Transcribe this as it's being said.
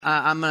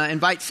I'm going to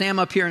invite Sam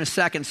up here in a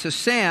second. So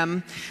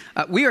Sam,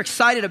 we are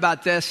excited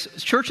about this.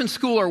 Church and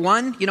school are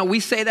one. You know, we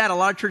say that. A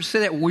lot of churches say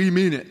that. We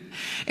mean it.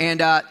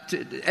 And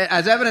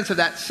as evidence of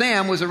that,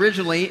 Sam was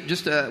originally,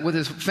 just with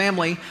his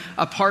family,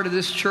 a part of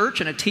this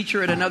church and a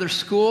teacher at another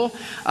school.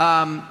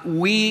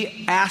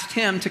 We asked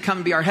him to come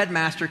and be our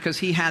headmaster because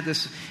he had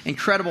this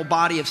incredible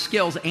body of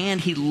skills and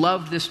he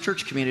loved this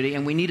church community,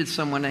 and we needed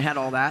someone that had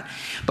all that.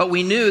 But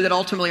we knew that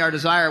ultimately our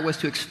desire was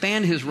to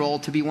expand his role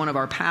to be one of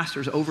our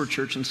pastors over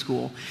church and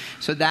school.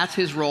 So that's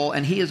his role,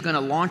 and he is going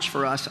to launch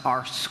for us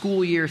our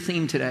school year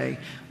theme today,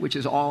 which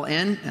is All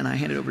In, and I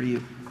hand it over to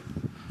you.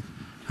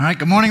 All right,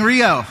 good morning,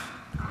 Rio.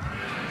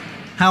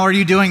 How are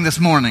you doing this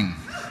morning?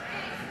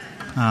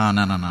 Oh,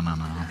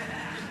 no.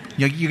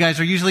 You guys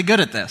are usually good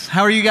at this.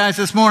 How are you guys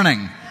this morning?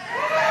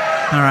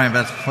 All right,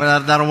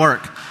 that'll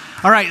work.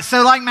 All right,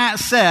 so like Matt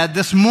said,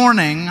 this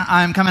morning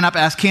I'm coming up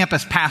as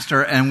campus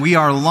pastor, and we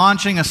are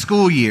launching a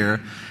school year.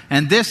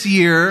 And this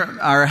year,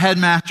 our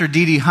headmaster,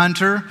 Dee Dee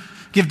Hunter,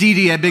 give Dee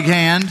Dee a big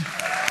hand.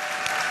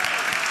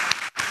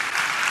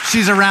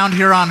 She's around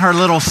here on her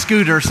little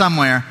scooter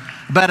somewhere.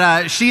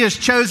 But she has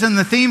chosen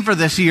the theme for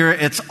this year.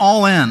 It's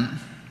All In.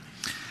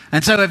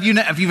 And so if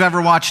you've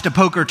ever watched a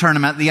poker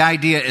tournament, the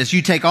idea is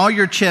you take all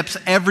your chips,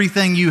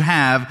 everything you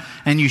have,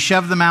 and you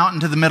shove them out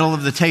into the middle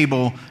of the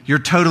table. You're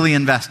totally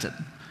invested.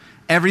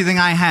 Everything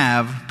I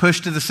have,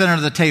 pushed to the center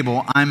of the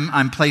table,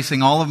 I'm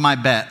placing all of my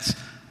bets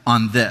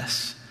on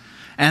this.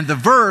 And the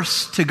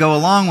verse to go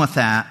along with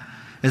that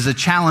is a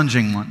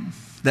challenging one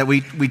that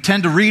we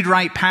tend to read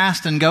right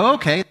past and go,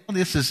 okay,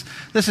 this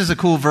is a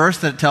cool verse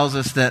that tells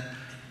us that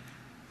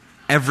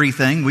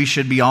everything, we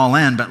should be all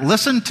in. But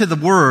listen to the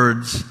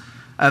words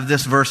of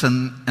this verse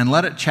and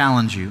let it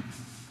challenge you.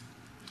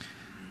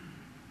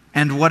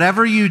 And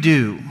whatever you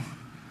do,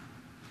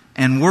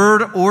 in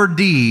word or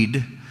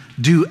deed,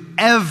 do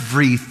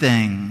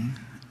everything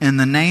in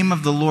the name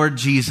of the Lord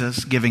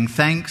Jesus, giving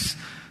thanks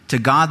to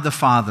God the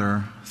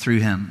Father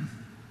through him.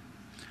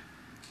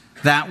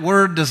 That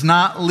word does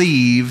not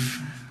leave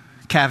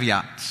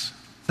caveats.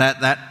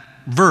 That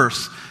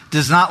verse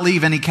does not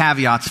leave any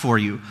caveats for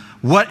you.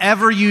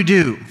 Whatever you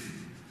do,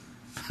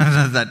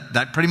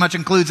 that pretty much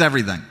includes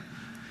everything.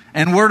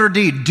 And word or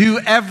deed, do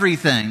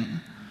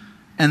everything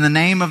in the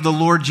name of the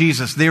Lord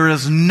Jesus. There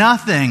is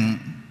nothing,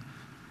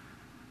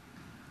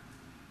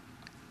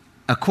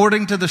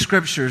 according to the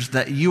scriptures,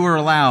 that you are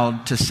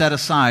allowed to set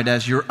aside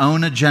as your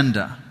own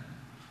agenda.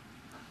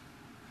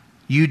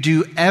 You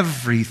do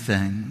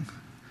everything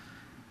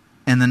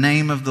in the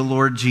name of the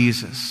Lord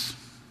Jesus.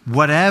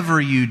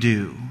 Whatever you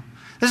do.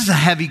 This is a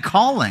heavy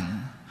calling.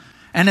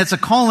 And it's a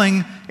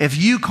calling, if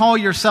you call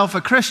yourself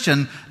a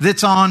Christian,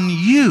 that's on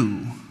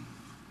you.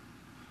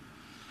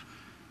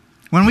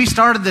 When we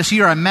started this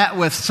year, I met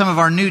with some of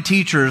our new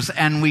teachers,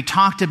 and we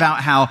talked about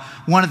how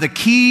one of the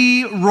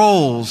key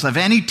roles of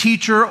any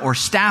teacher or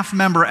staff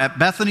member at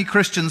Bethany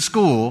Christian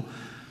School,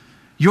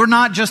 you're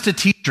not just a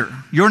teacher.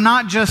 You're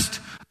not just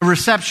a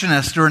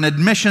receptionist or an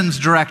admissions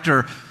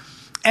director.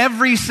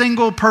 Every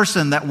single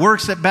person that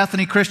works at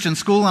Bethany Christian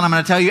School, and I'm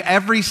going to tell you,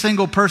 every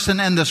single person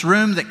in this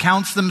room that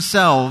counts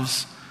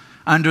themselves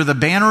under the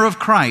banner of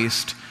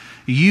Christ,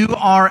 you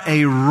are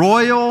a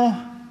royal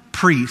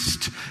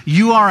priest.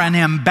 You are an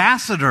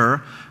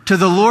ambassador to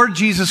the Lord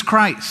Jesus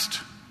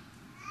Christ.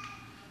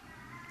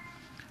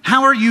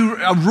 How are you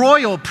a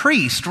royal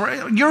priest?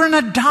 You're an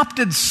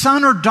adopted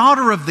son or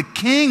daughter of the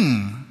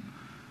King.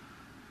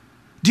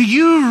 Do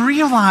you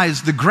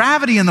realize the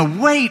gravity and the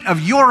weight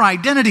of your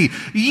identity?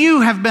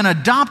 You have been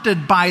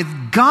adopted by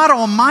God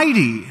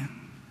Almighty.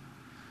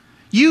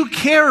 You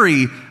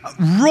carry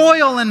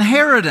royal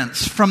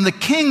inheritance from the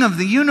King of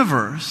the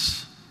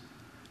universe.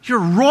 You're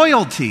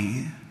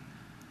royalty.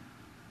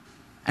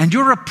 And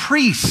you're a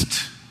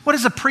priest. What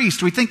is a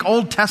priest? We think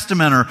Old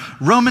Testament or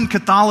Roman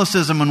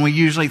Catholicism when we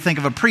usually think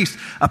of a priest.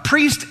 A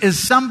priest is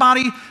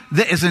somebody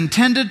that is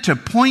intended to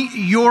point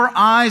your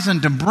eyes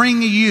and to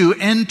bring you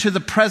into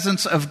the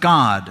presence of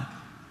God.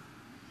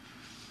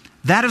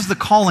 That is the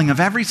calling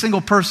of every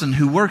single person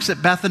who works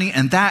at Bethany,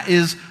 and that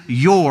is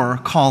your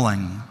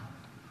calling.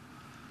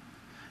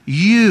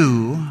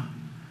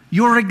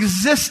 Your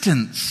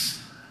existence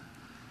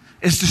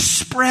is to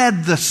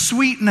spread the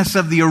sweetness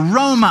of the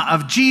aroma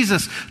of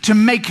Jesus, to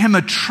make him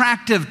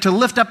attractive, to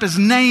lift up his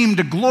name,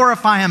 to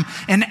glorify him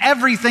in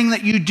everything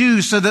that you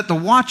do, so that the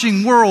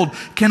watching world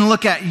can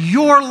look at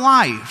your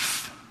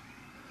life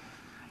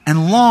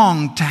and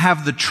long to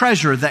have the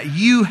treasure that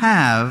you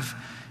have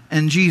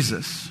in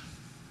Jesus.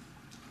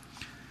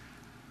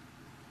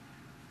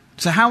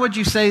 So how would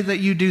you say that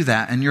you do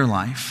that in your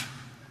life?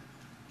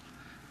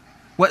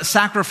 What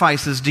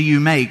sacrifices do you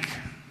make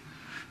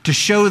to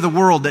show the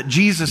world that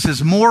Jesus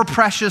is more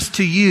precious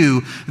to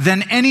you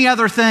than any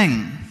other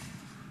thing,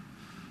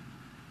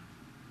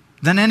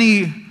 than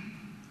any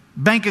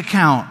bank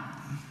account,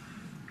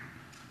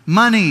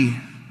 money,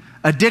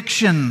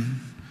 addiction?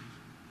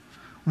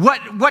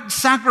 What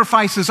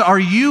sacrifices are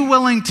you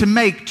willing to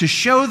make to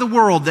show the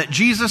world that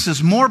Jesus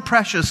is more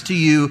precious to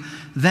you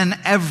than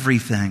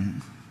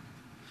everything?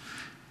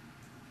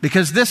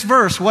 Because this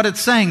verse, what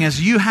it's saying is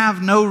you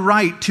have no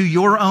right to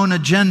your own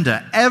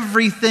agenda.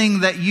 Everything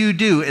that you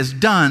do is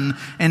done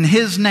in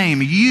His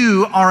name.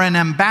 You are an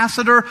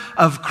ambassador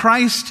of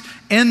Christ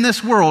in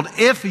this world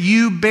if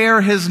you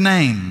bear His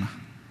name.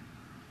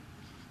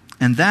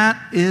 And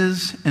that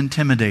is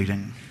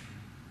intimidating.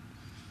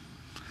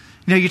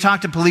 You know, you talk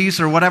to police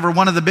or whatever,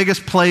 one of the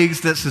biggest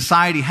plagues that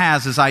society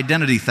has is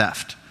identity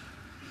theft.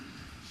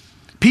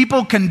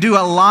 People can do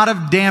a lot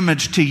of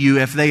damage to you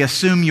if they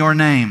assume your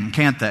name,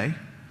 can't they?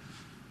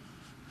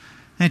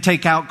 They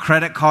take out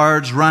credit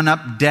cards, run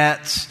up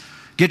debts,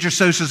 get your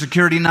social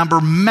security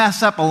number,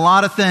 mess up a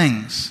lot of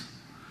things.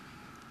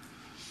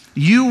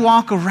 You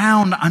walk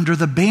around under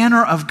the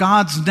banner of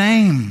God's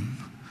name.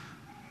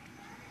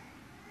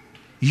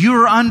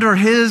 You're under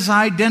His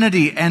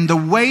identity, and the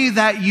way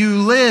that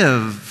you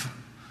live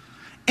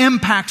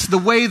impacts the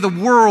way the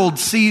world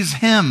sees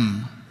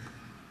Him.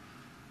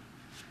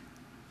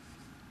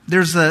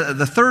 There's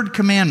the third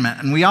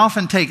commandment, and we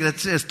often take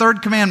his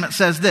third commandment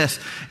says this: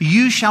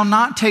 you shall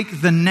not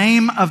take the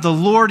name of the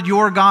Lord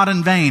your God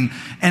in vain.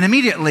 And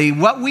immediately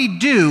what we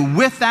do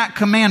with that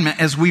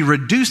commandment is we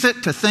reduce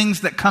it to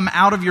things that come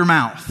out of your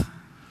mouth.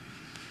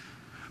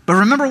 But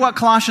remember what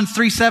Colossians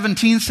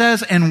 3:17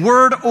 says: in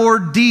word or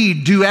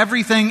deed, do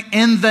everything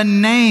in the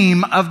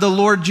name of the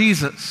Lord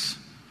Jesus.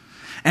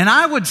 And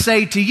I would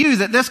say to you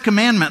that this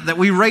commandment that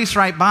we race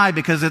right by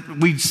because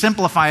we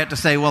simplify it to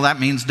say, well, that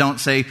means don't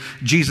say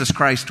Jesus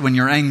Christ when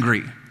you're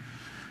angry.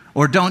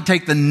 Or don't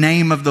take the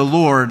name of the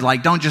Lord,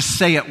 like don't just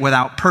say it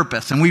without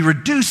purpose. And we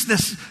reduce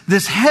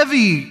this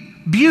heavy,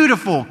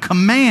 beautiful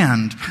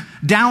command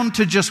down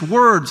to just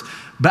words.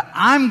 But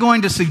I'm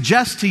going to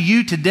suggest to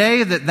you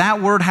today that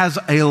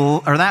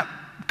that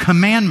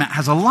commandment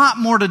has a lot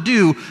more to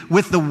do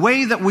with the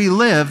way that we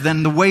live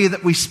than the way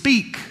that we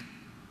speak.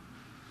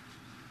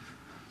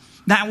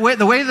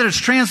 The way that it's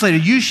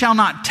translated, you shall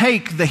not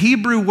take, the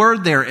Hebrew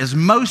word there is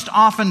most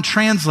often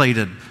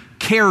translated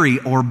carry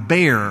or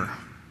bear.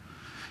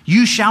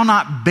 You shall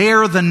not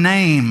bear the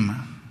name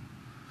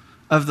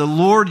of the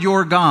Lord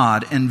your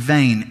God in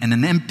vain, in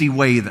an empty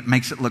way that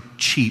makes it look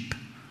cheap.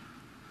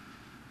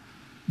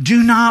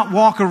 Do not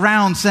walk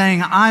around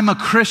saying, I'm a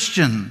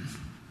Christian.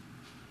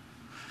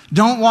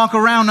 Don't walk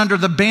around under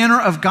the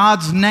banner of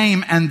God's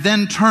name and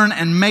then turn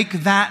and make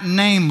that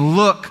name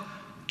look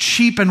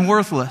cheap and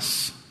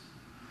worthless.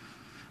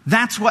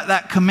 That's what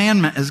that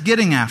commandment is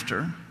getting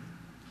after.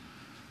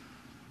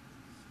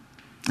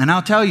 And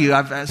I'll tell you,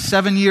 I've had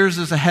 7 years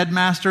as a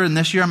headmaster, and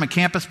this year I'm a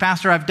campus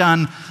pastor. I've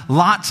done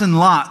lots and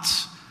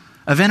lots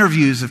of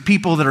interviews of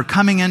people that are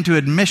coming into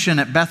admission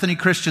at Bethany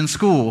Christian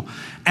School.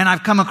 And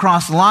I've come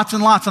across lots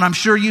and lots, and I'm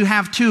sure you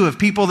have too, of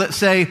people that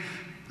say,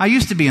 I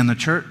used to be in the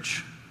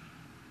church.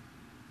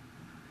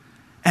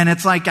 And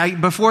it's like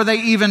before they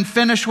even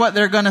finish what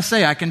they're going to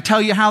say, I can tell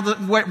you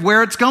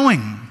where it's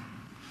going.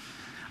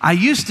 I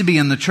used to be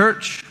in the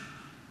church,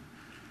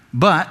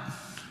 but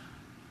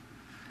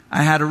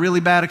I had a really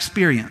bad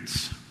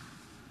experience.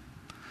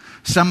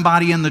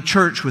 Somebody in the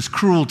church was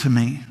cruel to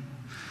me.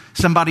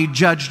 Somebody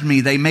judged me.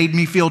 They made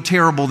me feel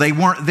terrible. They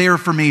weren't there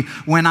for me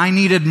when I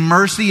needed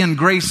mercy and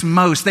grace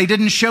most. They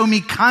didn't show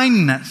me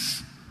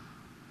kindness.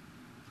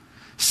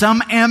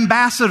 Some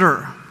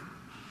ambassador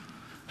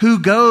who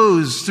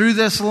goes through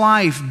this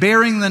life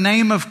bearing the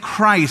name of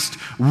Christ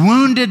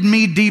wounded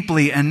me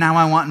deeply, and now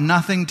I want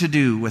nothing to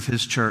do with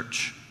his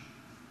church.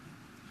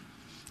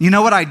 You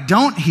know what I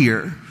don't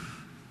hear?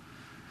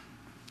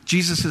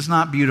 Jesus is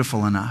not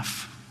beautiful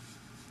enough.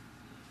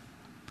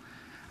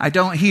 I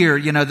don't hear,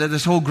 that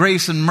this whole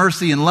grace and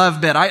mercy and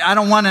love bit. I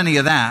don't want any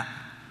of that.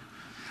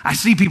 I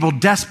see people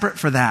desperate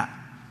for that.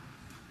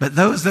 But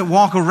those that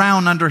walk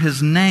around under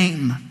his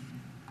name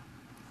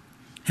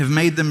have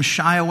made them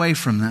shy away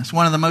from this.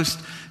 One of the most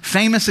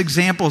famous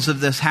examples of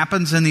this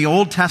happens in the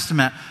Old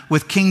Testament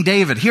with King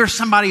David. Here's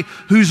somebody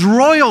who's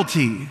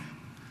royalty,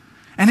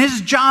 and his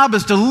job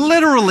is to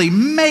literally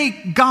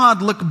make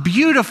God look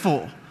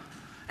beautiful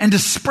and to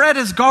spread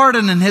his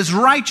garden and his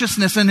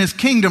righteousness and his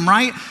kingdom,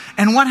 right?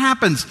 And what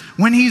happens?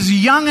 When he's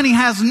young and he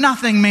has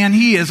nothing, man,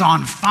 he is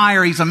on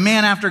fire. He's a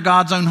man after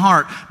God's own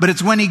heart. But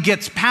it's when he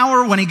gets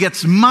power, when he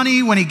gets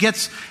money, when he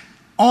gets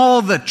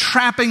all the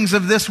trappings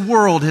of this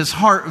world, his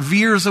heart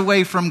veers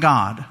away from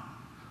God.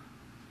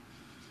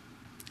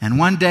 And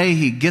one day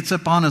he gets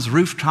up on his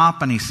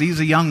rooftop and he sees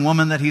a young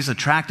woman that he's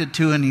attracted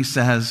to, and he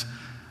says,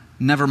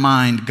 never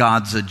mind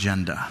God's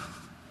agenda.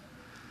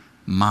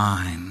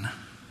 Mine.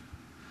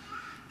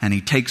 And he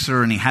takes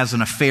her and he has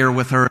an affair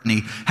with her, and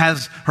he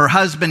has her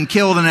husband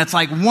killed. And it's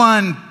like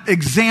one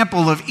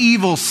example of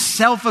evil,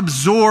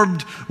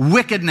 self-absorbed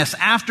wickedness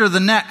after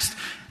the next.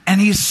 And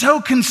he's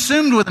so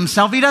consumed with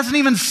himself, he doesn't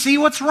even see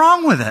what's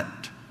wrong with it.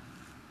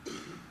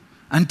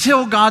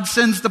 Until God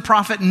sends the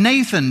prophet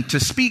Nathan to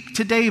speak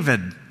to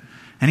David.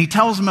 And he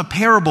tells him a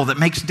parable that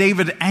makes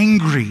David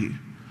angry.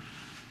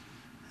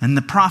 And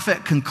the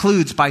prophet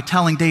concludes by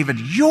telling David,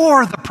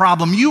 you're the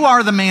problem. You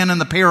are the man in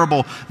the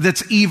parable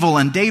that's evil.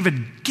 And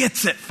David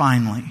gets it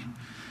finally.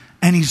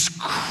 And he's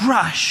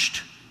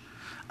crushed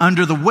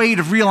under the weight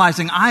of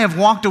realizing I have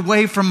walked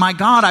away from my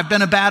God. I've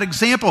been a bad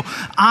example.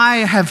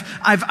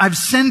 I've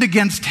sinned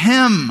against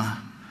him.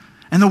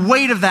 And the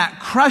weight of that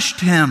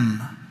crushed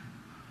him.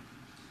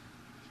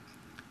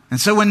 And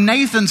so when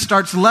Nathan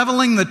starts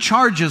leveling the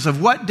charges of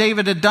what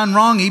David had done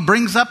wrong, he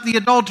brings up the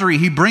adultery,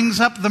 he brings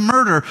up the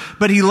murder,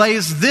 but he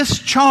lays this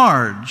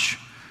charge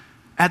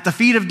at the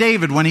feet of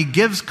David when he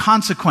gives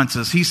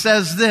consequences. He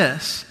says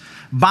this,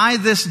 by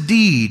this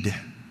deed,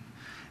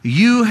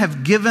 you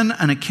have given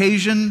an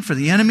occasion for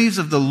the enemies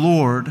of the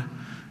Lord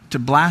to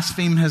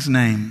blaspheme his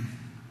name.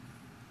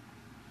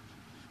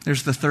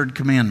 There's the third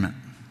commandment.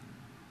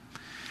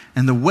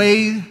 And the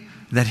way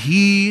that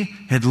he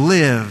had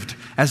lived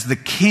as the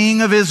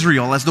king of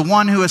Israel, as the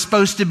one who is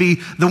supposed to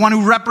be the one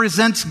who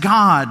represents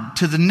God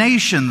to the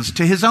nations,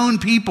 to his own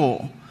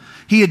people.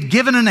 He had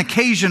given an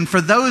occasion for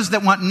those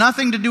that want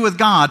nothing to do with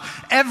God,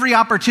 every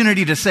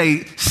opportunity to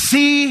say,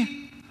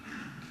 see,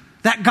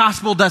 that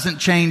gospel doesn't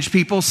change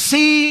people.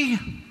 See,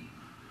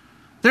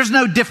 there's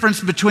no difference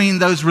between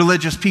those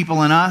religious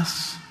people and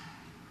us.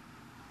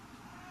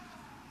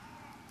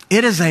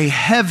 It is a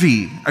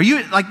heavy,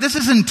 this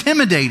is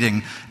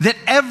intimidating that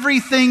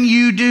everything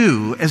you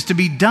do is to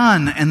be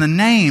done in the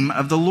name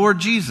of the Lord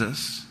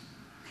Jesus.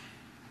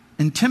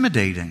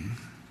 Intimidating.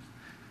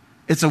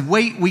 It's a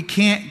weight we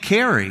can't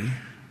carry.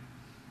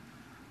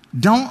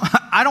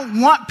 I don't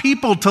want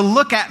people to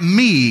look at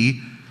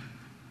me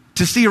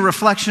to see a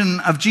reflection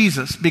of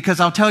Jesus,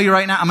 because I'll tell you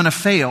right now, I'm going to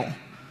fail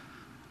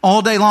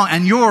all day long,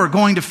 and you're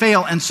going to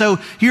fail. And so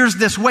here's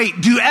this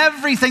weight. Do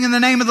everything in the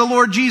name of the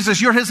Lord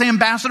Jesus. You're his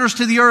ambassadors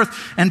to the earth.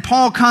 And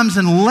Paul comes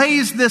and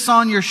lays this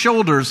on your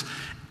shoulders.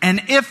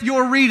 And if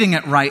you're reading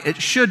it right,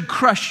 it should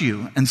crush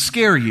you and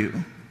scare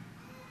you.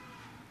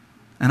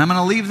 And I'm going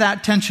to leave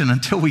that tension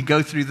until we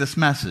go through this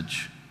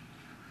message.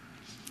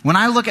 When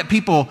I look at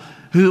people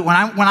when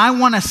I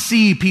want to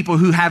see people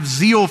who have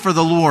zeal for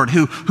the Lord,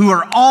 who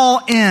are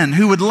all in,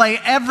 who would lay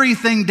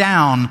everything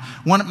down,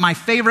 one of my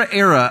favorite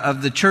era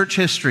of the church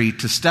history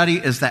to study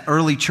is that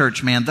early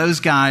church, man. Those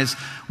guys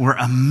were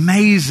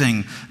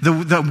amazing.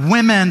 The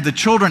women, the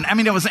children,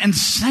 it was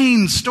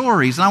insane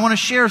stories. And I want to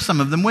share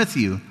some of them with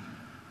you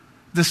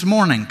this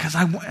morning because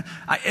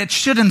it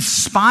should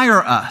inspire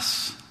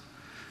us.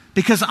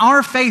 Because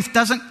our faith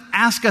doesn't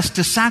ask us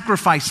to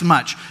sacrifice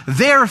much.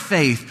 Their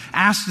faith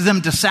asked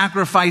them to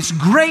sacrifice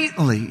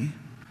greatly.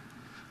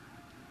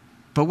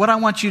 But what I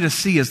want you to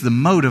see is the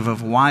motive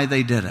of why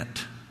they did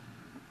it.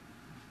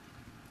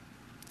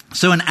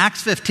 So in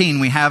Acts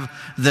 15, we have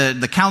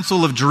the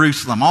Council of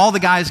Jerusalem. All the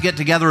guys get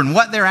together, and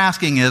what they're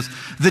asking is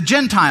the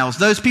Gentiles,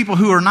 those people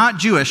who are not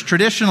Jewish.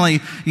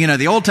 Traditionally,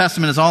 the Old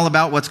Testament is all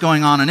about what's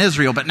going on in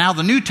Israel, but now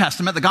the New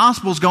Testament, the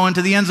Gospel's going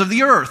to the ends of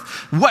the earth.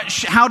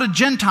 How do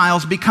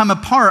Gentiles become a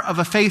part of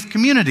a faith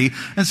community?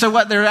 And so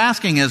what they're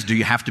asking is, do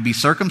you have to be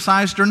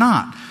circumcised or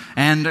not?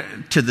 And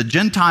to the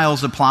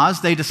Gentiles'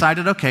 applause, they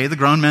decided, okay, the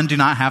grown men do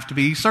not have to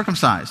be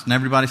circumcised. And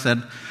everybody said,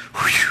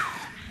 whew.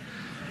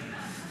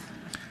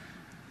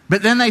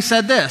 But then they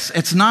said this,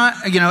 it's not,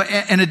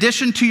 in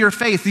addition to your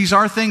faith, these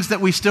are things that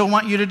we still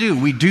want you to do.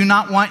 We do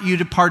not want you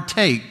to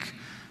partake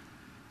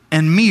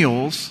in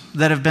meals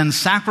that have been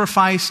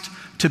sacrificed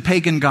to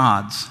pagan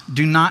gods.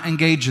 Do not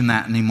engage in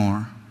that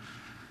anymore.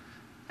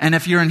 And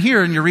if you're in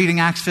here and you're reading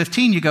Acts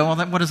 15, you go,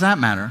 well, what does that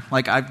matter?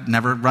 I've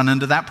never run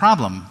into that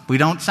problem. We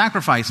don't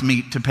sacrifice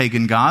meat to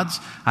pagan gods.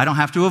 I don't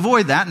have to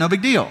avoid that. No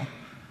big deal.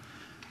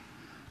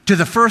 To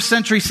the first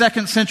century,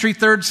 second century,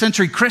 third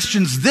century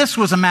Christians, this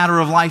was a matter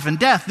of life and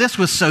death. This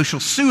was social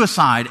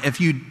suicide if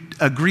you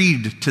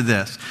agreed to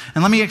this.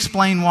 And let me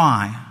explain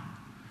why.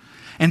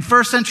 In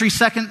first century,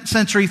 second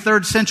century,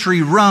 third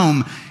century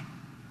Rome,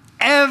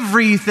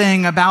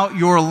 everything about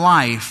your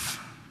life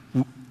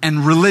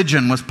and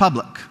religion was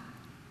public.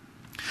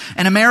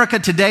 In America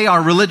today,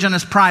 our religion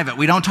is private.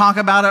 We don't talk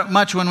about it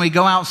much when we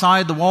go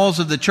outside the walls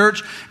of the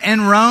church.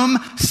 In Rome,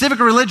 civic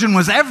religion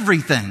was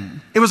everything.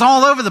 It was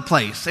all over the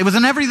place. It was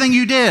in everything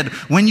you did.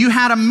 When you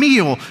had a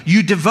meal,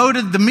 you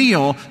devoted the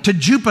meal to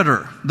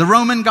Jupiter, the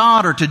Roman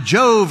god, or to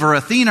Jove or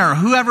Athena or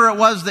whoever it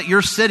was that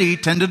your city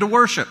tended to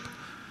worship.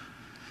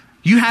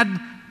 You had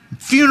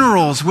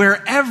funerals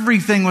where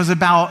everything was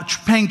about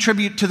paying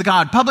tribute to the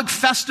god. Public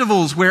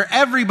festivals where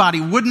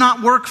everybody would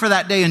not work for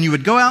that day, and you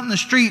would go out in the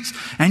streets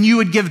and you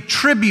would give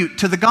tribute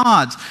to the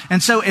gods.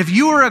 And so if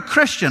you were a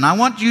Christian, I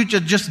want you to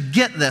just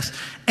get this.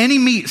 Any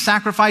meat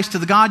sacrificed to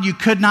the god, you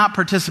could not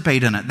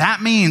participate in it.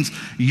 That means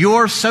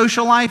your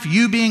social life,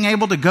 you being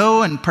able to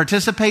go and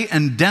participate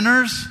in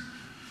dinners,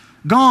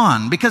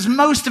 gone. Because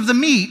most of the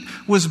meat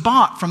was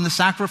bought from the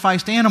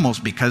sacrificed animals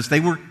because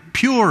they were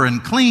pure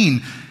and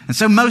clean. And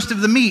so most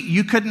of the meat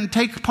you couldn't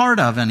take part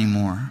of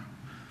anymore.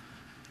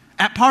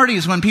 At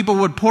parties, when people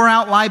would pour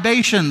out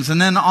libations and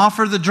then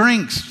offer the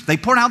drinks, they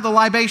poured out the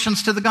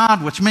libations to the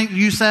god, which meant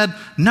you said,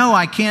 no,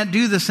 I can't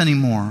do this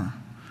anymore.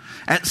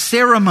 At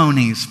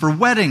ceremonies for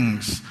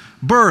weddings,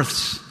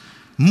 births,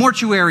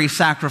 mortuary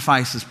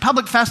sacrifices,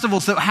 public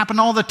festivals that happen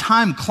all the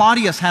time.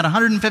 Claudius had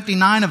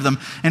 159 of them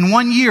in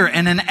 1 year.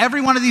 And in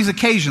every one of these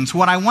occasions,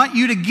 what I want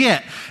you to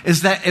get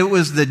is that it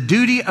was the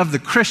duty of the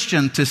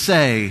Christian to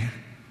say,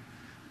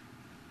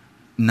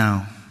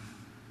 no,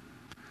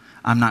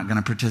 I'm not going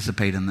to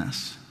participate in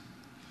this.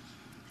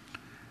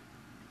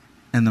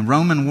 In the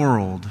Roman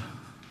world,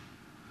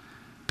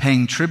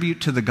 paying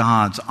tribute to the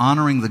gods,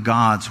 honoring the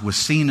gods, was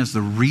seen as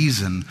the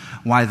reason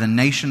why the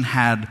nation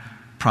had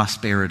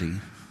prosperity.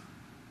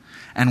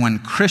 And when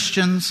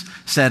Christians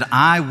said,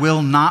 I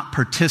will not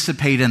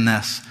participate in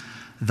this,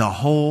 the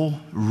whole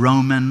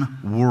Roman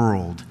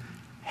world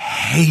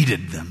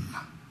hated them.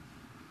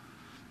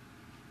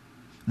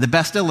 The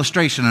best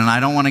illustration, and I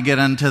don't want to get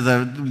into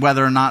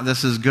whether or not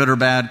this is good or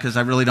bad because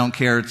I really don't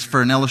care. It's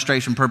for an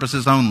illustration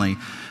purposes only.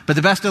 But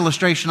the best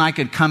illustration I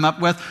could come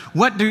up with,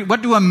 what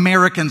do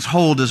Americans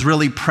hold as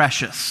really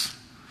precious?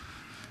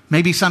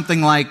 Maybe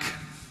something like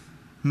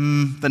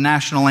the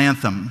national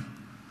anthem.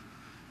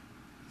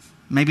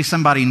 Maybe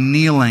somebody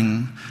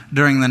kneeling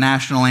during the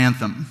national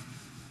anthem.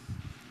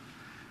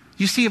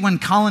 You see, when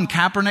Colin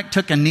Kaepernick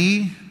took a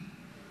knee,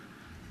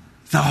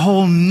 the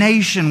whole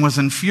nation was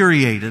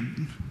infuriated.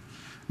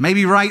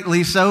 Maybe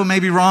rightly so,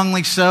 maybe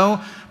wrongly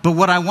so. But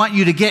what I want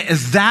you to get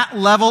is that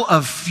level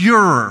of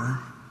furor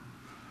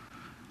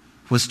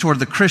was toward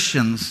the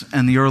Christians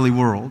in the early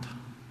world.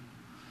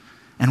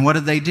 And what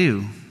did they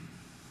do?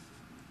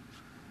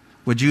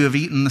 Would you have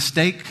eaten the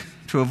steak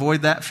to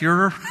avoid that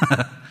furor?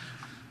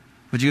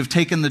 Would you have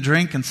taken the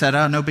drink and said,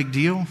 oh, no big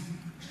deal?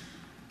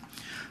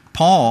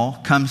 Paul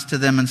comes to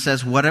them and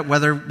says,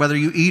 whether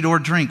you eat or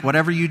drink,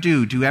 whatever you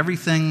do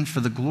everything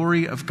for the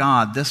glory of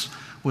God. This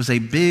was a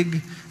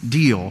big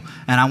deal.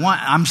 And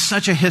I'm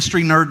such a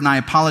history nerd, and I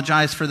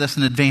apologize for this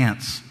in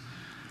advance.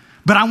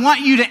 But I want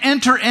you to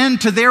enter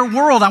into their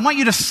world. I want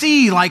you to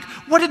see,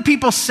 what did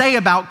people say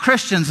about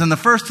Christians in the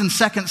 1st and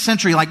 2nd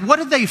century? What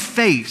did they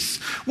face?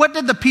 What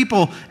did the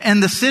people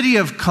in the city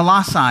of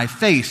Colossae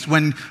face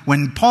when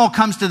Paul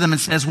comes to them and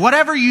says,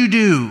 whatever you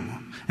do,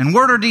 in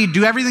word or deed,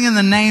 do everything in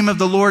the name of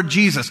the Lord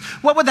Jesus.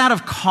 What would that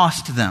have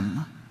cost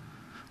them?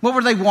 What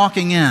were they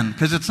walking in?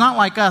 Because it's not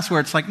like us where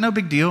it's no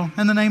big deal.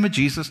 In the name of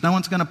Jesus, no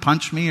one's going to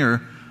punch me.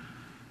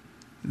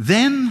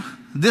 Then,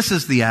 this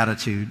is the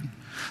attitude.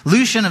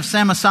 Lucian of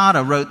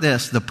Samosata wrote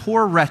this: the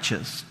poor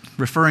wretches,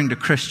 referring to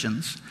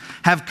Christians,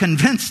 have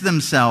convinced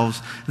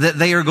themselves that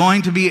they are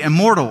going to be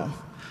immortal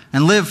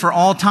and live for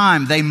all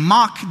time. They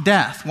mock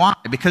death. Why?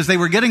 Because they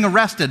were getting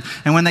arrested.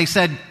 And when they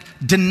said,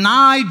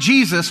 deny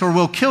Jesus or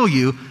we'll kill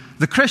you,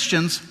 the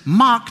Christians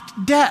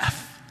mocked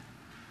death.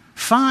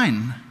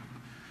 Fine.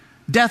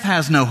 Death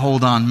has no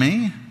hold on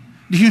me.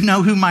 Do you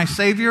know who my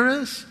Savior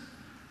is?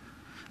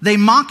 They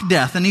mock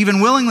death and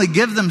even willingly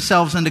give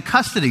themselves into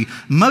custody,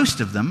 most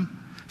of them.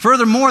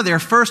 Furthermore, their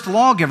first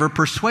lawgiver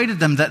persuaded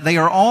them that they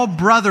are all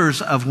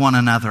brothers of one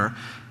another,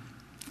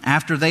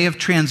 after they have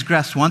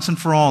transgressed once and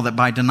for all, that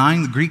by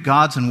denying the Greek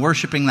gods and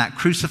worshiping that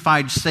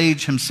crucified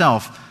sage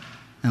himself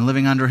and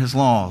living under his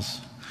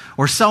laws.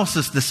 Or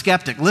Celsus the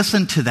skeptic,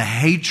 listen to the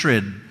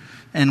hatred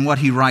in what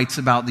he writes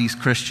about these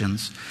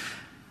Christians.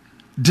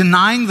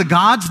 Denying the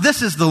gods,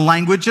 this is the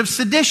language of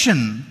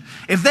sedition.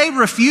 If they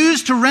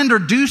refuse to render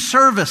due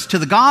service to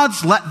the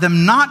gods, let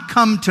them not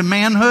come to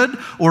manhood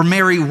or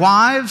marry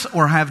wives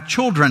or have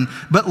children,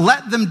 but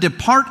let them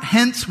depart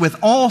hence with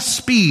all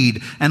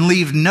speed and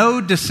leave no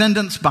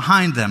descendants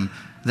behind them,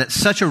 that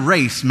such a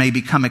race may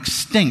become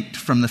extinct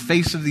from the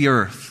face of the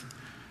earth,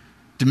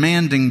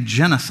 demanding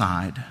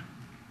genocide.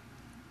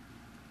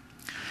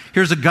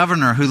 Here's a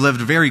governor who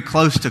lived very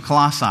close to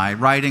Colossae,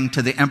 writing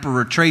to the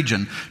Emperor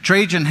Trajan.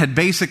 Trajan had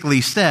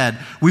basically said,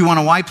 we want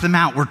to wipe them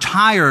out. We're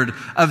tired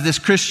of this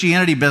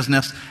Christianity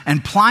business.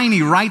 And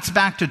Pliny writes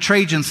back to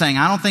Trajan saying,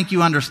 I don't think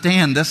you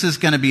understand. This is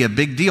going to be a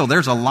big deal.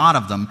 There's a lot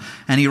of them.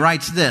 And he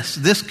writes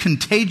this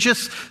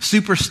contagious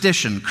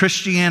superstition,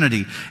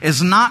 Christianity,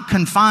 is not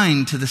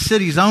confined to the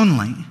cities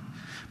only,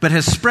 but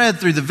has spread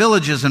through the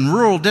villages and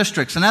rural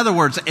districts. In other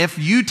words, if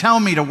you tell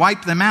me to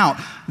wipe them out,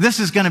 this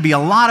is going to be a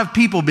lot of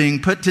people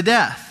being put to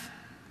death.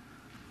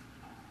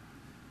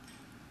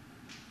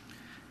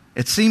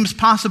 It seems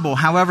possible,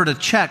 however, to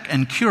check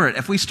and cure it.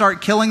 If we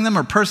start killing them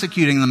or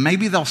persecuting them,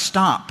 maybe they'll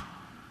stop.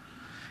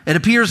 It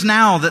appears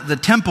now that the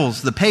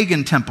temples, the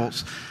pagan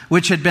temples,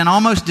 which had been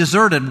almost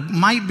deserted,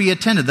 might be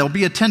attended. They'll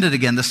be attended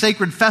again. The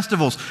sacred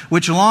festivals,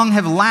 which long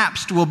have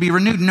lapsed, will be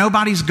renewed.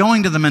 Nobody's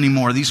going to them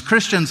anymore. These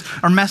Christians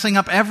are messing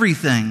up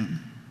everything.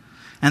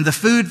 And the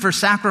food for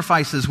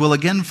sacrifices will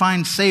again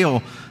find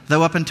sale,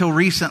 though up until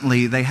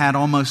recently they had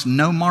almost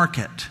no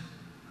market.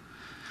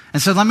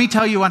 And so let me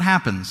tell you what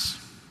happens.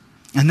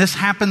 And this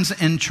happens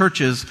in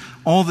churches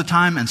all the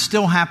time and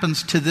still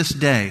happens to this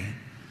day.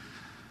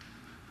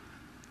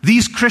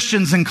 These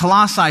Christians in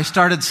Colossae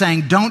started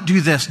saying, don't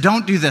do this,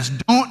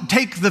 don't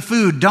take the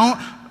food, don't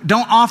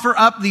offer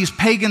up these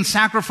pagan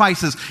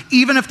sacrifices,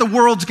 even if the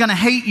world's going to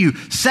hate you.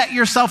 Set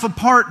yourself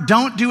apart,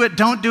 don't do it.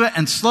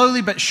 And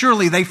slowly but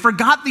surely, they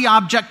forgot the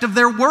object of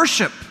their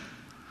worship.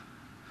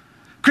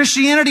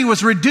 Christianity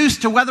was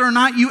reduced to whether or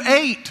not you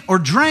ate or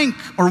drank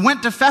or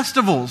went to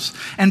festivals.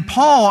 And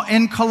Paul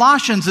in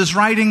Colossians is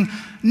writing,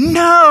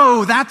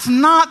 no, that's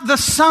not the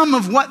sum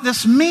of what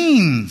this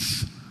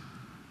means.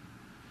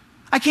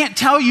 I can't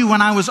tell you,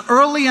 when I was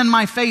early in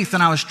my faith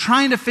and I was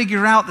trying to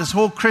figure out this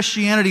whole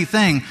Christianity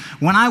thing,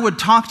 when I would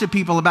talk to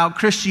people about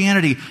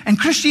Christianity, and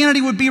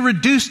Christianity would be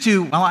reduced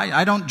to, well,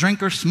 I don't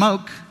drink or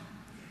smoke.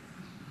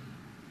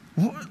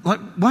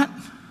 What?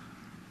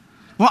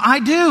 Well, I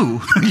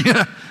do.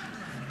 Yeah.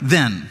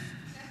 Then.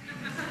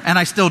 And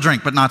I still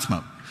drink, but not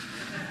smoke.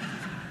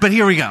 But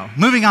here we go.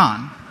 Moving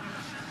on.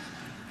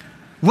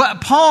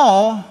 What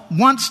Paul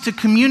wants to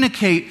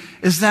communicate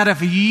is that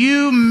if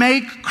you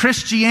make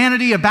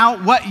Christianity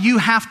about what you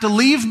have to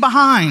leave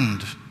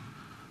behind,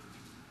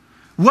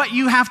 what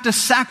you have to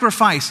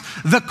sacrifice,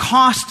 the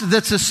cost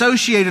that's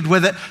associated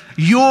with it,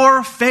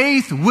 your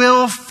faith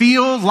will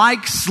feel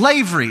like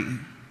slavery.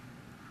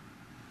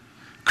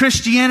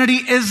 Christianity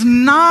is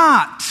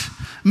not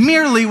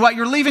merely what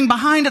you're leaving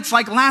behind. It's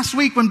like last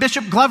week when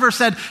Bishop Glover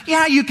said,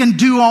 yeah, you can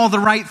do all the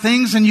right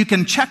things and you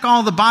can check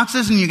all the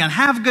boxes and you can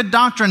have good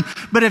doctrine,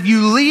 but if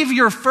you leave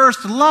your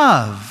first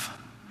love,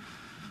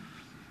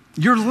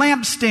 your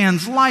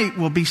lampstand's light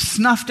will be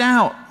snuffed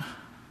out.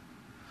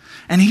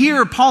 And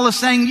here Paul is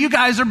saying, you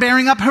guys are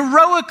bearing up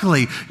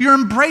heroically. You're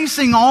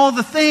embracing all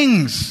the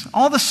things,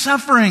 all the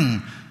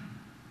suffering.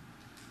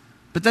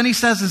 But then he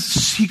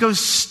says, he goes,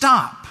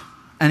 stop.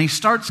 And he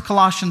starts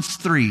Colossians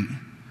 3.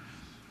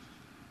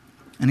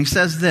 And he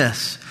says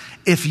this,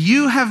 if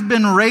you have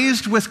been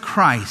raised with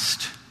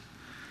Christ,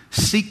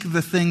 seek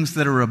the things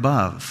that are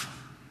above,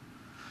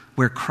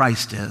 where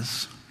Christ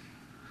is.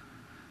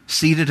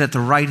 Seated at the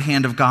right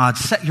hand of God,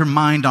 set your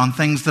mind on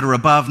things that are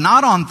above,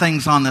 not on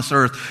things on this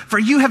earth. For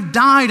you have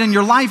died and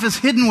your life is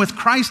hidden with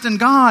Christ in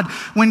God.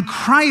 When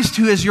Christ,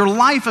 who is your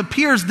life,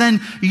 appears,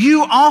 then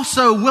you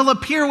also will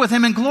appear with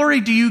him in glory.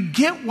 Do you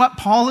get what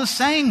Paul is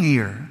saying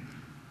here?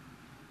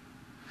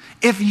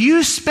 If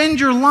you spend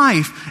your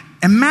life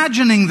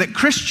imagining that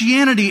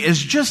Christianity is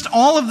just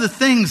all of the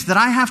things that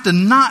I have to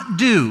not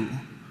do,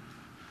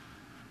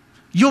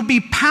 you'll be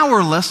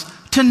powerless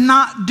to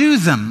not do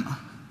them.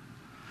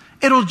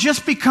 It'll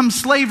just become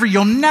slavery.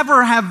 You'll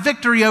never have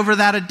victory over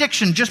that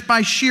addiction just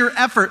by sheer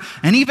effort.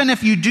 And even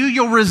if you do,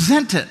 you'll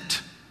resent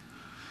it.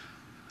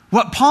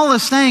 What Paul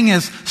is saying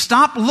is,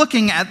 stop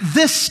looking at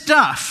this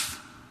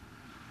stuff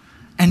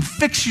and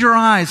fix your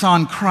eyes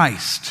on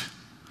Christ.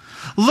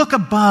 Look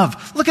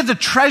above. Look at the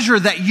treasure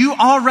that you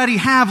already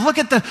have. Look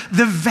at the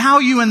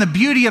value and the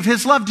beauty of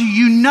his love. Do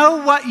you know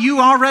what you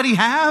already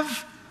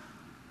have?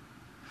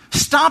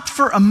 Stop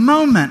for a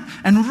moment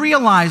and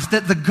realize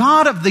that the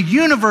God of the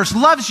universe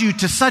loves you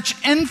to such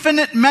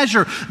infinite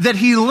measure that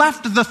he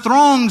left the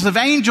throngs of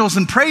angels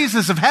and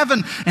praises of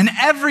heaven and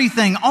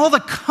everything, all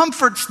the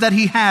comforts that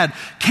he had,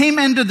 came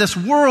into this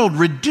world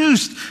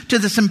reduced to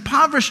this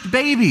impoverished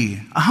baby,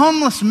 a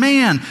homeless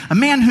man, a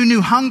man who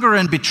knew hunger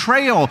and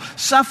betrayal,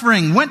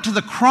 suffering, went to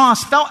the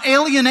cross, felt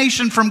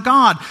alienation from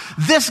God.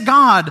 This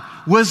God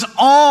was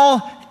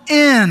all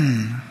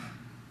in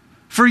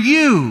for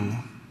you.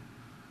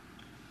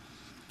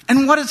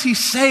 And what does he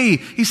say?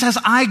 He says,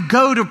 I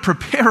go to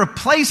prepare a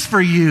place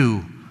for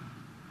you.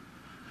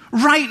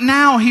 Right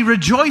now, he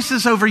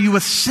rejoices over you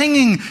with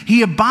singing.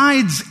 He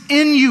abides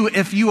in you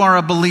if you are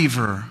a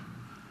believer.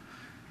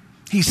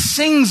 He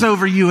sings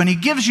over you and he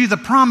gives you the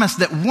promise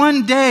that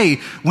one day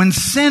when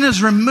sin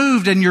is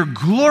removed and you're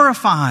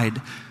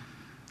glorified,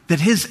 that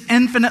his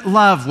infinite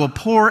love will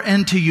pour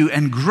into you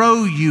and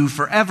grow you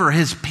forever.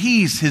 His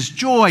peace, his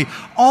joy,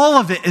 all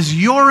of it is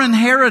your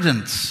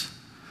inheritance.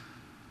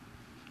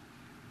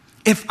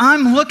 If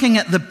I'm looking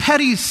at the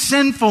petty,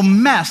 sinful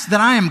mess that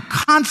I am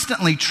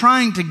constantly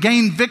trying to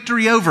gain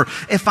victory over,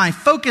 if I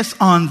focus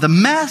on the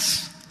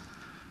mess,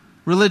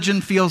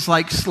 religion feels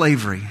like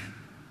slavery.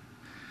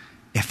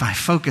 If I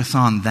focus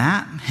on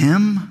that,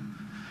 him,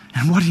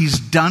 and what he's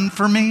done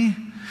for me,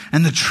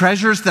 and the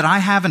treasures that I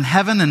have in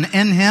heaven and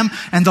in him,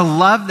 and the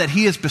love that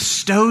he has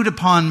bestowed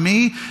upon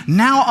me,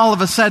 now all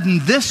of a sudden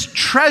this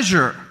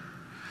treasure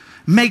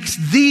makes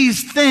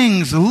these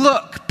things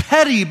look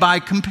petty by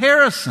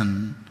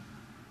comparison.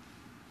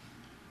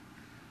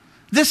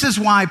 This is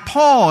why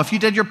Paul, if you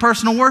did your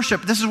personal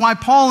worship, this is why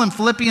Paul in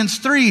Philippians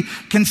 3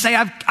 can say,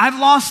 I've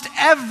lost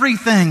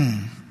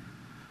everything.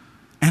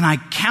 And I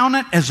count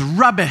it as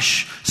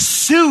rubbish,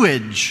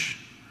 sewage,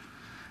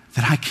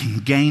 that I can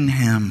gain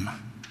him.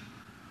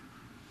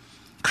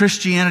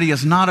 Christianity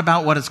is not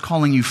about what it's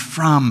calling you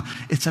from.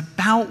 It's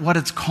about what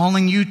it's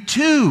calling you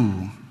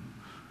to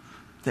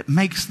that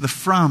makes the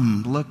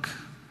from look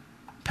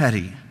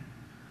petty.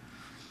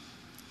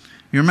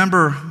 You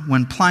remember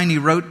when Pliny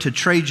wrote to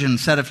Trajan,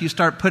 said, if you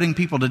start putting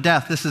people to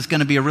death, this is going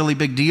to be a really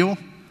big deal?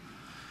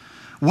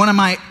 One of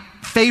my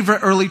favorite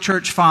early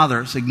church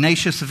fathers,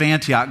 Ignatius of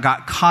Antioch,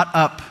 got caught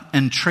up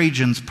in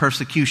Trajan's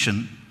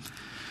persecution.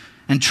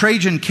 And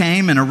Trajan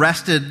came and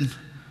arrested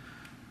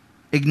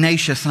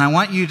Ignatius. And I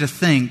want you to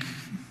think,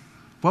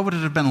 what would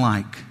it have been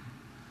like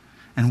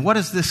And what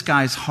is this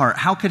guy's heart?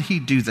 How could he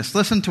do this?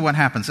 Listen to what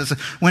happens. It says,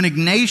 when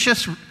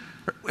Ignatius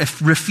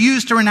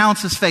refused to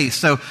renounce his faith,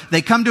 so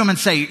they come to him and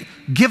say,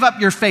 give up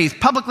your faith,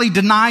 publicly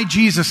deny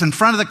Jesus in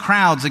front of the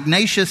crowds.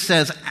 Ignatius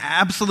says,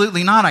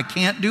 absolutely not. I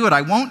can't do it.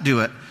 I won't do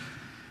it.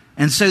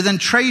 And so then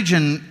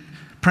Trajan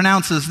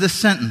pronounces this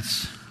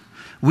sentence.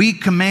 We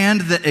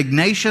command that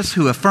Ignatius,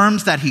 who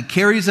affirms that he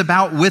carries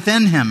about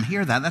within him,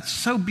 hear that, that's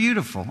so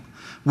beautiful,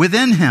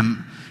 within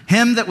him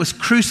that was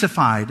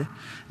crucified,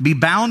 be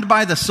bound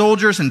by the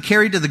soldiers and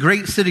carried to the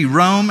great city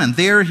Rome, and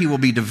there he will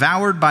be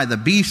devoured by the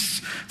beasts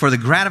for the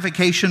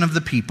gratification of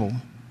the people.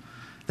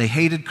 They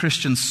hated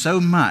Christians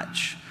so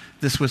much,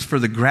 this was for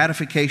the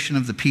gratification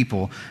of the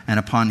people. And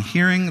upon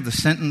hearing the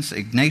sentence,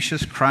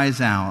 Ignatius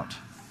cries out,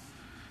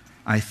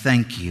 I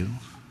thank you,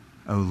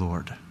 O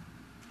Lord.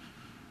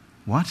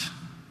 What?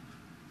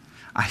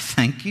 I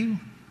thank you?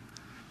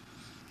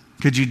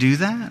 Could you do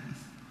that?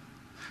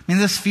 I mean,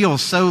 this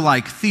feels so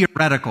like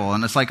theoretical,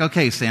 and it's like,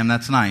 okay, Sam,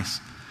 that's nice.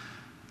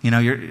 You know,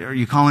 are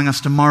you calling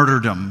us to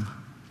martyrdom?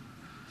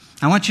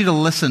 I want you to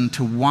listen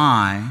to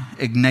why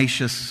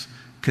Ignatius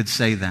could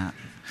say that.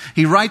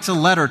 He writes a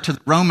letter to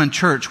the Roman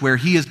church where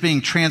he is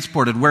being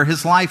transported, where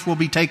his life will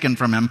be taken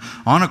from him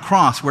on a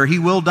cross, where he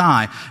will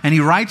die. And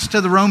he writes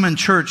to the Roman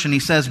church and he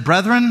says,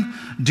 brethren,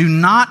 do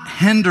not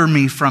hinder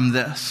me from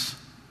this.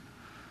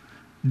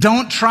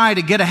 Don't try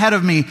to get ahead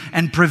of me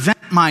and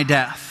prevent my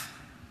death.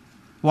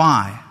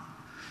 Why?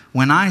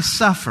 When I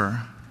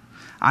suffer,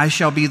 I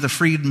shall be the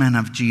freedman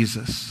of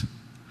Jesus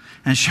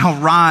and shall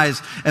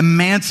rise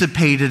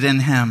emancipated in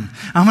him.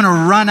 I'm going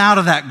to run out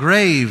of that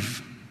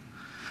grave.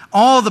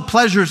 All the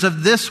pleasures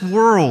of this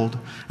world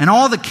and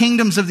all the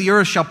kingdoms of the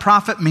earth shall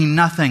profit me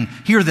nothing.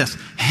 Hear this.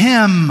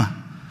 Him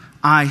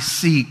I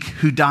seek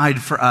who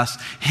died for us.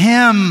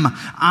 Him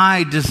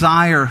I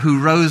desire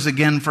who rose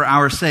again for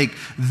our sake.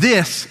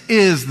 This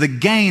is the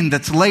gain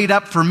that's laid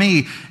up for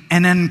me.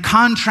 And in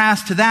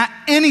contrast to that,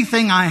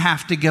 anything I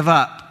have to give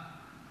up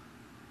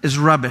is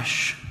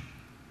rubbish.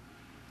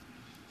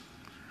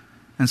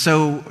 And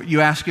so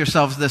you ask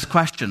yourselves this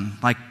question,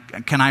 like,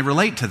 can I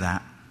relate to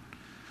that?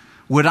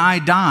 Would I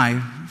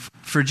die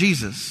for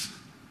Jesus?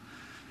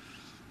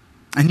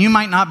 And you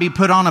might not be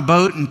put on a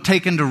boat and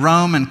taken to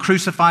Rome and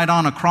crucified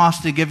on a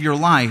cross to give your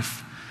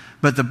life,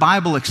 but the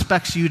Bible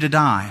expects you to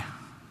die.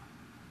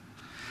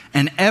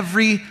 And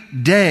every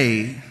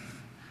day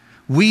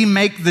we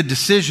make the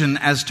decision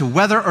as to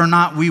whether or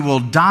not we will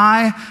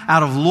die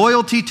out of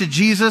loyalty to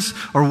Jesus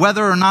or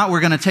whether or not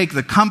we're going to take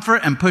the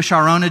comfort and push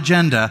our own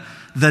agenda.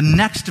 The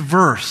next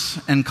verse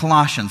in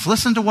Colossians.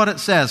 Listen to what it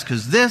says,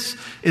 because this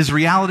is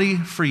reality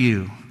for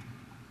you.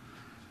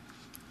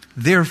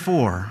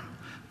 Therefore,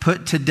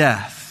 put to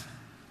death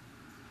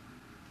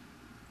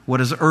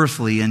what is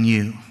earthly in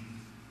you.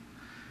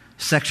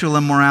 Sexual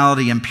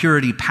immorality,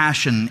 impurity,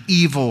 passion,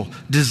 evil,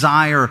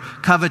 desire,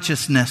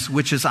 covetousness,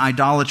 which is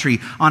idolatry.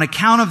 On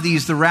account of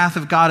these, the wrath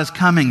of God is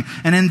coming.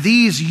 And in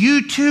these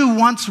you too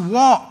once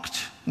walked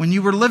when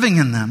you were living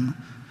in them.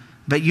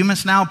 But you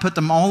must now put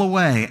them all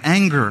away.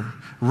 Anger,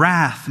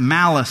 wrath,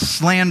 malice,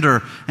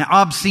 slander, and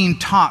obscene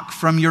talk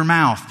from your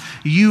mouth.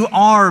 You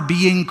are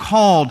being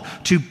called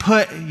to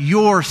put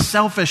your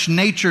selfish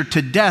nature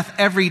to death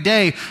every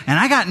day. And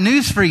I got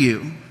news for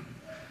you.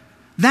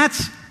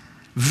 That's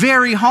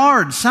very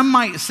hard. Some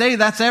might say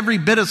that's every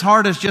bit as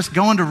hard as just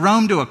going to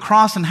Rome to a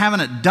cross and having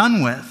it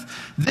done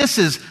with. This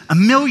is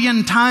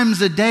 1,000,000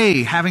 times a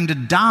day having to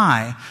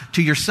die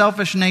to your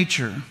selfish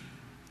nature.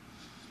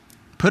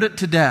 Put it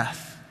to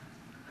death.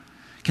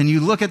 Can you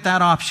look at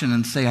that option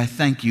and say, I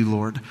thank you,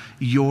 Lord.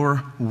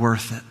 You're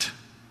worth it.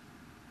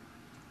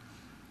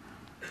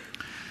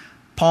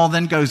 Paul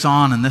then goes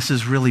on, and this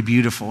is really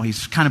beautiful.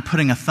 He's kind of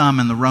putting a thumb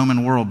in the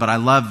Roman world, but I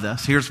love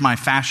this. Here's my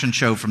fashion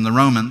show from the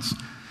Romans.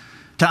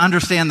 To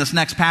understand this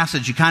next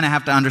passage, you kind of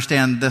have to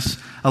understand this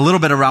a little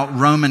bit about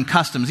Roman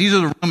customs. These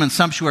are the Roman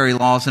sumptuary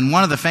laws, and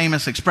one of the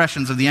famous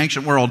expressions of the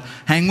ancient world,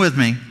 hang with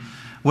me,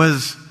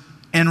 was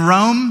in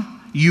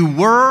Rome, you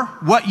were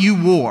what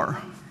you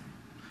wore.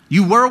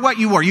 You were what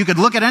you were. You could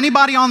look at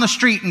anybody on the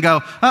street and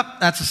go, oh,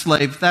 that's a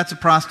slave, that's a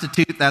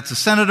prostitute, that's a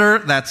senator,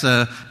 that's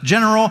a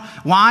general.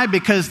 Why?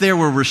 Because there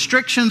were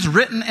restrictions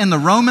written in the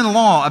Roman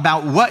law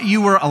about what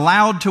you were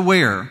allowed to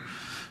wear.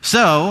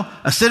 So,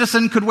 a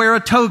citizen could wear a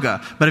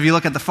toga, but if you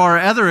look at the far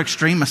other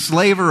extreme, a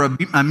slave or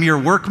a mere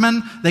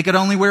workman, they could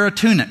only wear a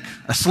tunic.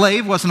 A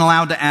slave wasn't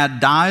allowed to add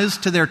dyes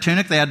to their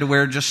tunic. They had to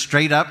wear just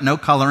straight up, no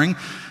coloring.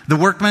 The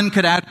workman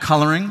could add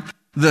coloring.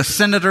 The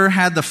senator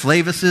had the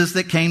flavises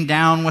that came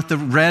down with the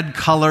red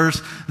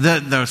colors.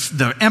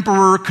 The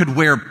emperor could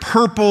wear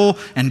purple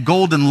and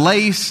golden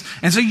lace.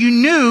 And so you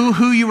knew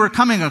who you were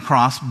coming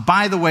across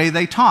by the way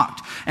they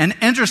talked. And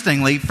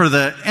interestingly, for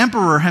the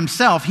emperor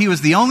himself, he was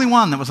the only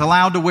one that was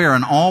allowed to wear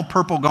an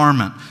all-purple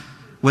garment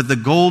with the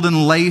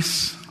golden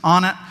lace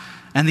on it.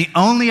 And the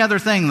only other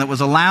thing that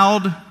was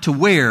allowed to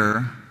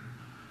wear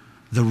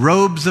the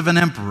robes of an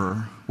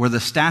emperor were the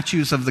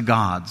statues of the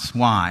gods.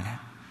 Why?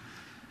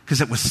 Because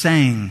it was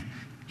saying,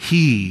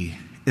 he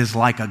is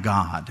like a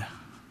god.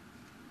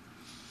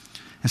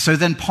 And so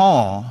then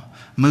Paul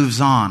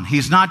moves on.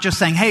 He's not just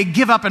saying, hey,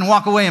 give up and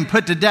walk away and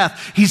put to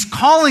death. He's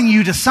calling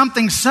you to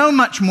something so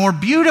much more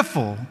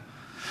beautiful.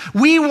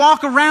 We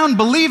walk around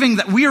believing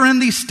that we are in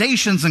these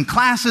stations and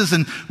classes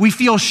and we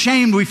feel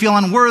shamed, we feel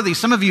unworthy.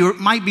 Some of you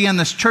might be in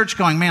this church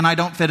going, man, I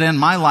don't fit in,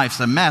 my life's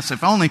a mess.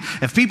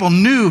 If people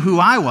knew who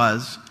I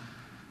was.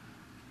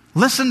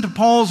 Listen to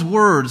Paul's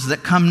words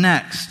that come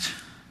next.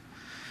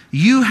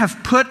 You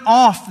have put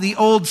off the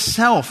old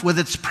self with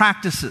its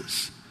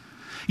practices.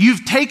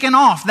 You've taken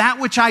off that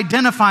which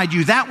identified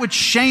you, that which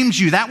shames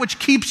you, that which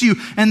keeps you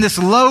in this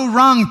low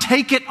rung.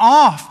 Take it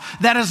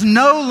off. That is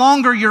no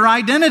longer your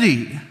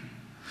identity.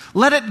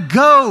 Let it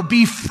go.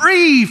 Be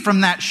free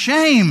from that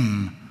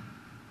shame.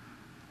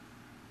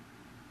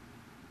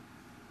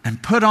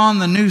 And put on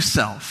the new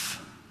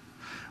self,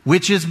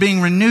 which is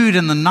being renewed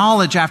in the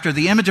knowledge after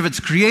the image of its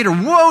creator.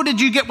 Whoa, did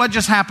you get what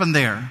just happened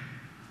there?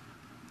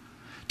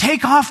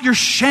 Take off your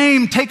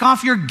shame. Take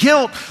off your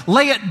guilt.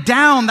 Lay it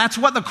down. That's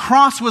what the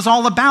cross was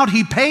all about.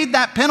 He paid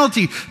that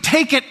penalty.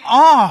 Take it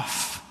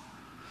off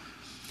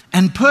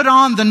and put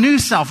on the new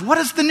self. What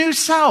is the new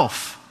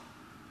self?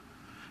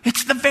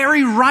 It's the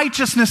very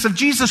righteousness of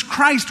Jesus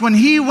Christ. When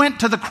he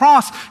went to the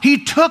cross,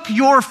 he took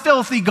your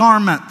filthy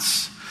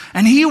garments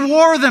and he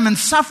wore them and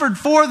suffered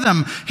for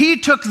them. He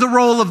took the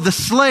role of the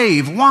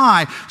slave.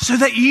 Why? So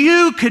that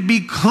you could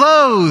be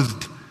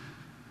clothed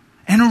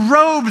in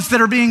robes that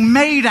are being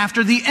made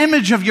after the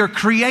image of your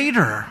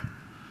Creator.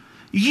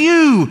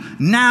 You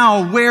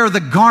now wear the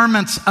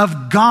garments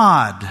of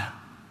God.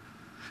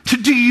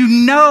 Do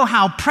you know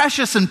how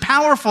precious and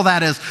powerful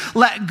that is?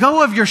 Let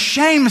go of your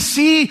shame.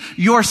 See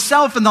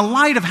yourself in the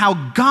light of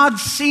how God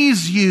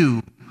sees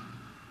you.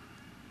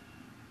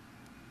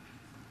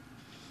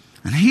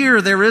 And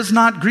here there is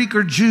not Greek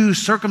or Jew,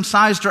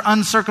 circumcised or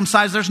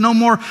uncircumcised. There's no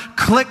more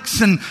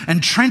cliques and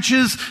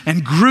trenches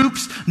and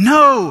groups.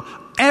 No,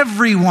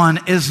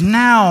 everyone is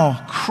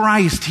now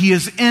Christ. He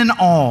is in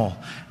all.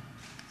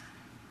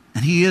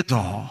 And he is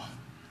all.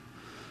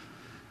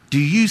 Do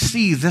you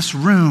see this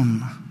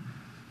room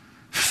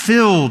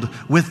filled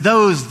with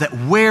those that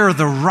wear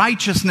the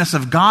righteousness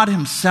of God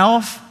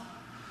himself,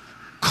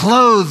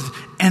 clothed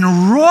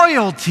in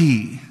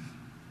royalty,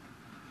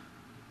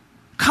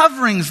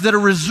 coverings that are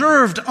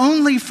reserved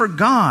only for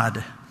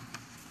God?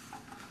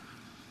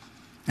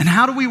 And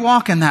how do we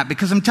walk in that?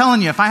 Because I'm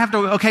telling you, if I have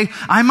to,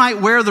 I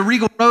might wear the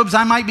regal robes,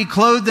 I might be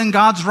clothed in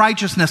God's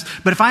righteousness,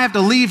 but if I have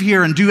to leave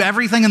here and do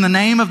everything in the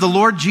name of the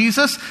Lord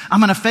Jesus, I'm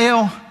going to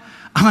fail.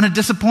 I'm going to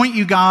disappoint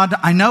you, God.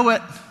 I know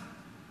it.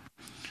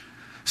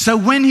 So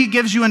when he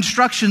gives you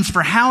instructions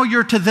for how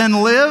you're to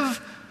then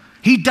live,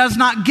 he does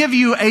not give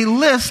you a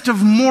list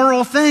of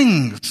moral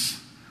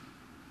things.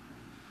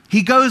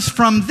 He goes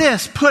from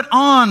this, put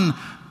on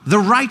the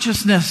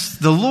righteousness,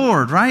 the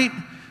Lord, right?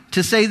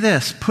 To say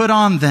this, put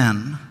on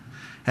then,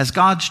 as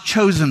God's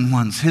chosen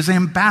ones, his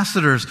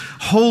ambassadors,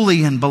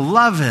 holy and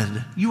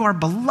beloved. You are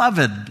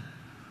beloved.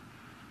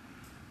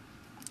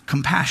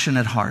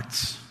 Compassionate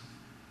hearts.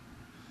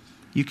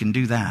 You can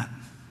do that.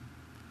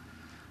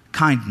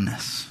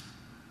 Kindness.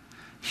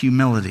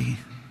 Humility,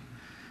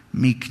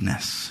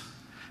 meekness,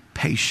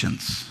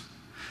 patience,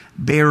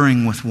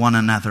 bearing with one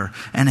another.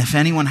 And if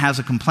anyone has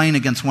a complaint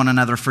against one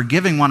another,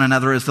 forgiving one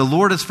another as the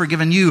Lord has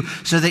forgiven you,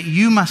 so that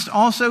you must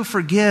also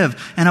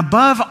forgive. And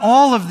above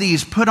all of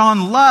these, put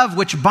on love,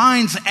 which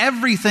binds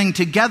everything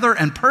together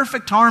in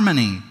perfect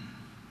harmony.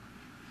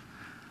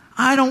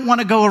 I don't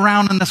want to go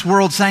around in this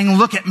world saying,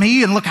 look at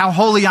me and look how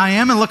holy I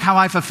am and look how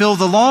I fulfill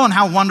the law and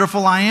how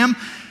wonderful I am.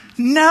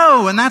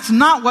 No, and that's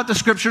not what the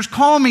scriptures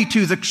call me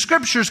to. The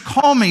scriptures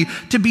call me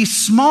to be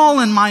small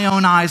in my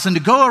own eyes and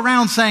to go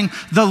around saying,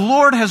 the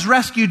Lord has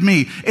rescued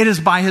me. It is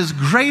by his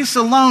grace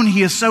alone.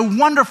 He is so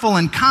wonderful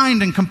and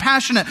kind and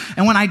compassionate.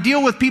 And when I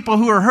deal with people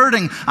who are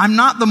hurting, I'm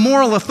not the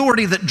moral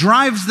authority that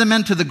drives them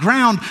into the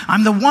ground.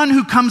 I'm the one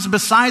who comes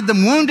beside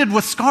them, wounded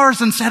with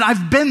scars, and said,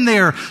 I've been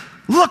there.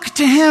 Look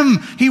to him.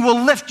 He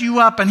will lift you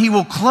up and he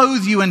will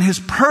clothe you in his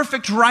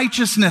perfect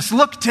righteousness.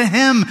 Look to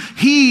him.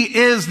 He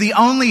is the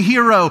only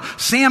hero.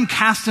 Sam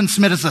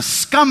Castensmith is a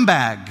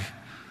scumbag.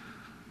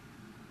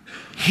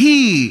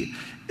 He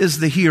is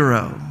the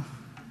hero.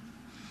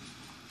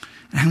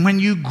 And when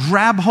you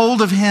grab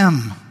hold of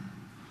him,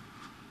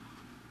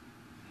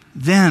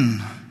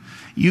 then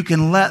you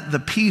can let the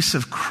peace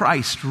of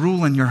Christ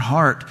rule in your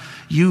heart.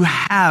 You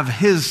have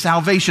his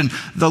salvation.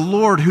 The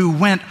Lord who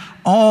went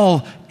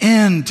all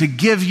in to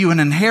give you an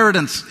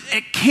inheritance.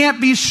 It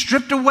can't be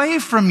stripped away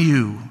from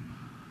you.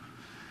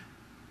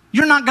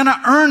 You're not going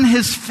to earn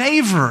his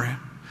favor.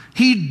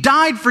 He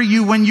died for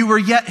you when you were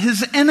yet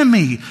his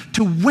enemy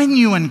to win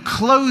you and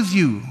clothe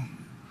you.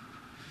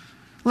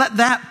 Let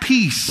that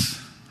peace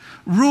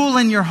rule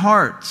in your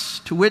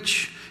hearts, to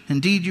which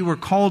indeed you were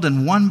called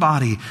in one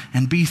body,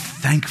 and be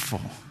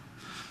thankful.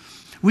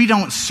 We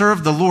don't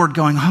serve the Lord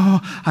going,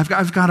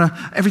 I've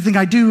got everything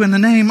I do in the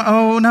name.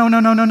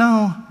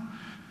 No.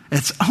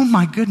 It's, oh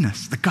my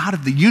goodness, the God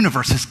of the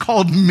universe has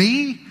called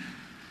me.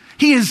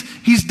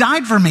 He's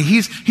died for me.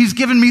 He's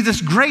given me this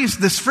grace,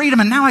 this freedom,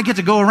 and now I get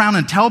to go around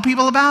and tell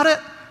people about it.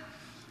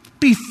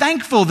 Be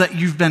thankful that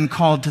you've been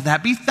called to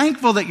that. Be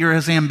thankful that you're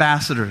his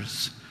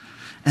ambassadors.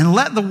 And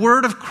let the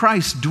word of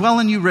Christ dwell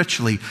in you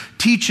richly,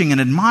 teaching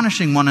and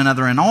admonishing one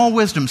another in all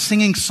wisdom,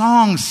 singing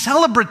songs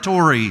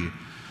celebratory.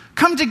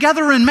 Come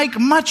together and make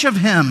much of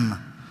him.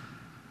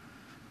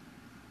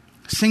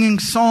 Singing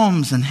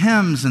psalms and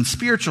hymns and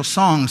spiritual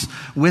songs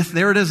with,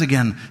 there it is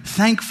again,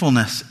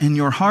 thankfulness in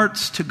your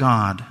hearts to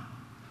God.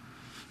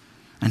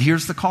 And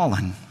here's the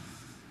calling.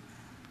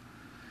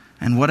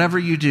 And whatever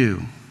you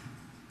do,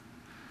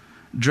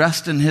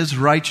 dressed in his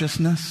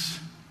righteousness,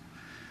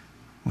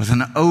 with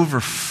an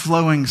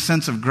overflowing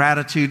sense of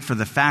gratitude for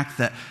the fact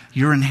that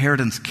your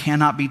inheritance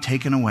cannot be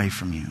taken away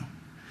from you.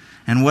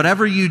 And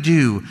whatever you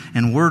do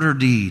in word or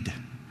deed,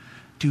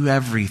 do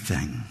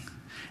everything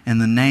in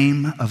the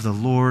name of the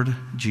Lord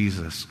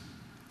Jesus,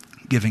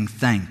 giving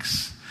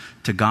thanks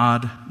to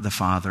God the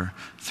Father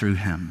through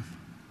him.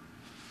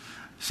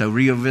 So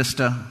Rio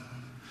Vista,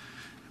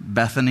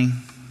 Bethany,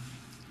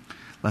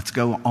 let's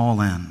go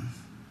all in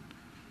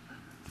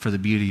for the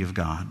beauty of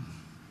God.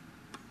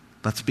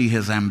 Let's be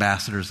his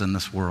ambassadors in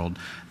this world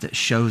that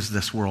shows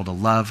this world a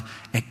love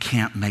it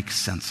can't make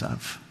sense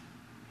of.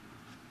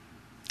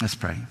 Let's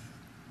pray.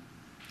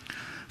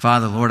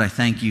 Father, Lord, I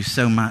thank you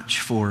so much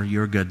for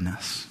your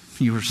goodness.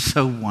 You are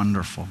so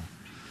wonderful.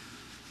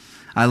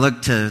 I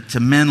look to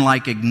men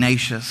like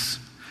Ignatius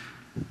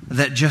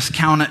that just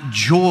count it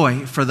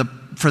joy for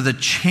the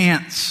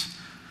chance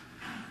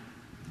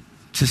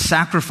to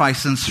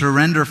sacrifice and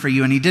surrender for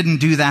you. And he didn't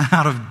do that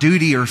out of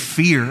duty or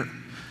fear.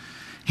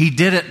 He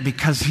did it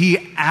because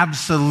he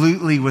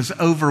absolutely was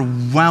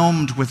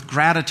overwhelmed with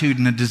gratitude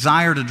and a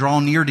desire to draw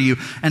near to you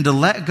and to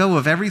let go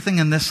of everything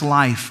in this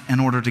life in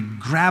order to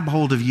grab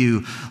hold of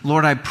you.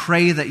 Lord, I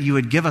pray that you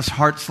would give us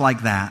hearts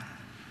like that.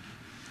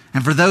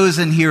 And for those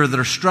in here that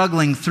are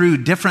struggling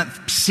through different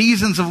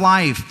seasons of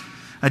life,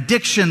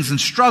 addictions and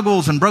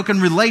struggles and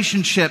broken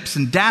relationships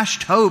and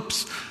dashed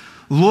hopes,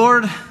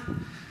 Lord,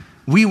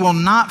 we will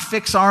not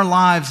fix our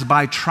lives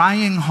by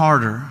trying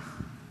harder.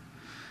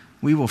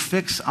 We will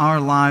fix our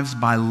lives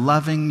by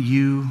loving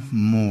you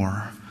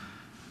more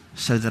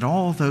so that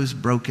all those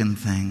broken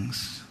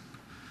things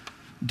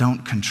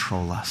don't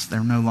control us.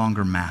 They're no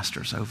longer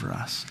masters over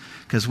us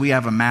because we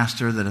have a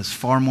master that is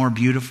far more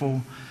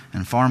beautiful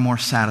and far more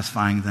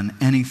satisfying than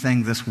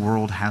anything this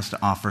world has to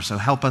offer. So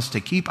help us to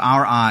keep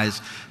our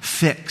eyes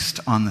fixed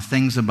on the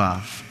things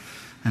above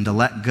and to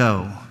let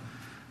go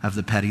of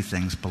the petty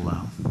things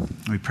below.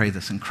 We pray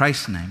this in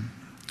Christ's name.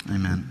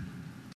 Amen.